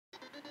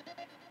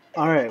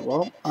Alright,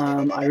 well,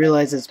 I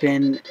realize it's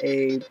been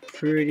a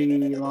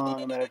pretty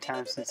long amount of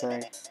time since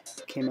I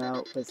came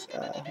out with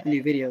a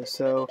new video,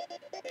 so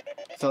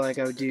I felt like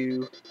I would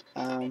do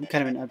kind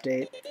of an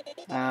update.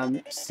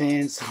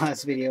 Since the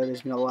last video,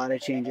 there's been a lot of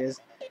changes.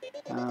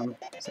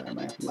 Sorry,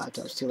 my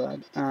laptop's too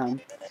loud.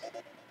 I'm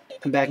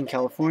back in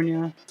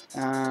California,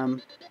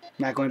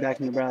 not going back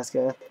to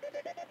Nebraska.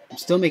 I'm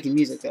still making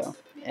music though,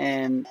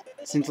 and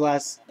since the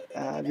last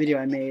video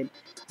I made,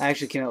 I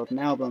actually came out with an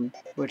album,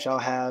 which I'll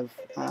have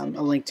a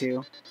link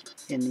to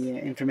in the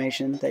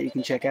information that you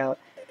can check out.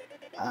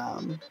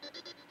 Um,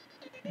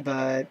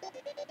 but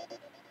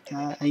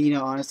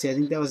honestly, I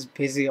think that was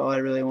basically all I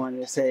really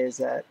wanted to say is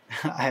that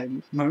I have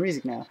more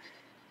music now,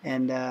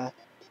 and I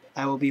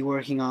will be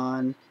working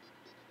on.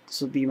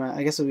 This will be my,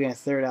 I guess, it'll be my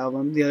third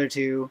album. The other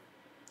two,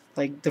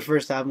 like the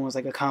first album was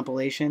like a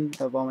compilation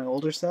of all my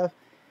older stuff,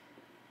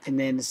 and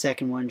then the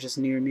second one just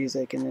newer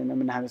music, and then I'm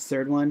gonna have a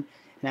third one,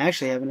 and I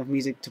actually have enough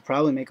music to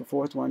probably make a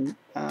fourth one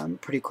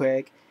pretty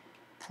quick,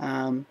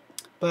 um,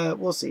 but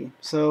we'll see.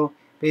 So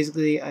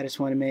basically, I just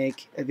want to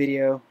make a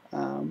video,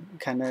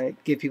 kind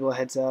of give people a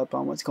heads up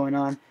on what's going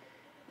on,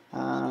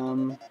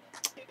 um,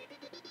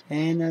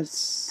 and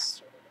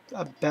that's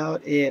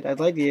about it.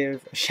 I'd like to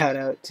give a shout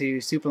out to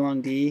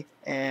Superlong D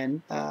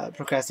and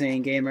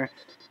Procrastinating Gamer.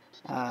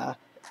 Uh,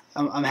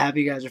 I'm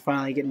happy you guys are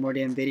finally getting more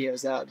damn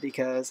videos out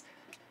because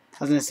I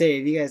was gonna say,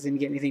 if you guys didn't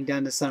get anything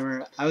done this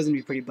summer, I was gonna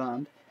be pretty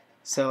bummed.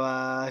 So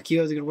keep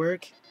up the good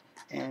work,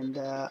 and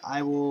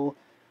I will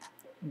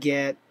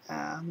get.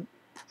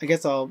 I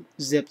guess I'll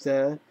zip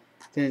the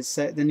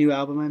new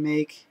album I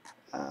make,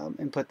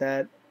 and put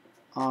that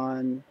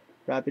on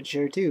Rapid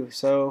Share too.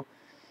 So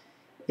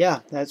yeah,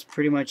 that's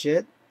pretty much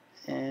it,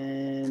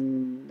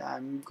 and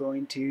I'm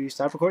going to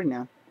stop recording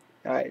now.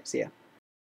 All right, see ya.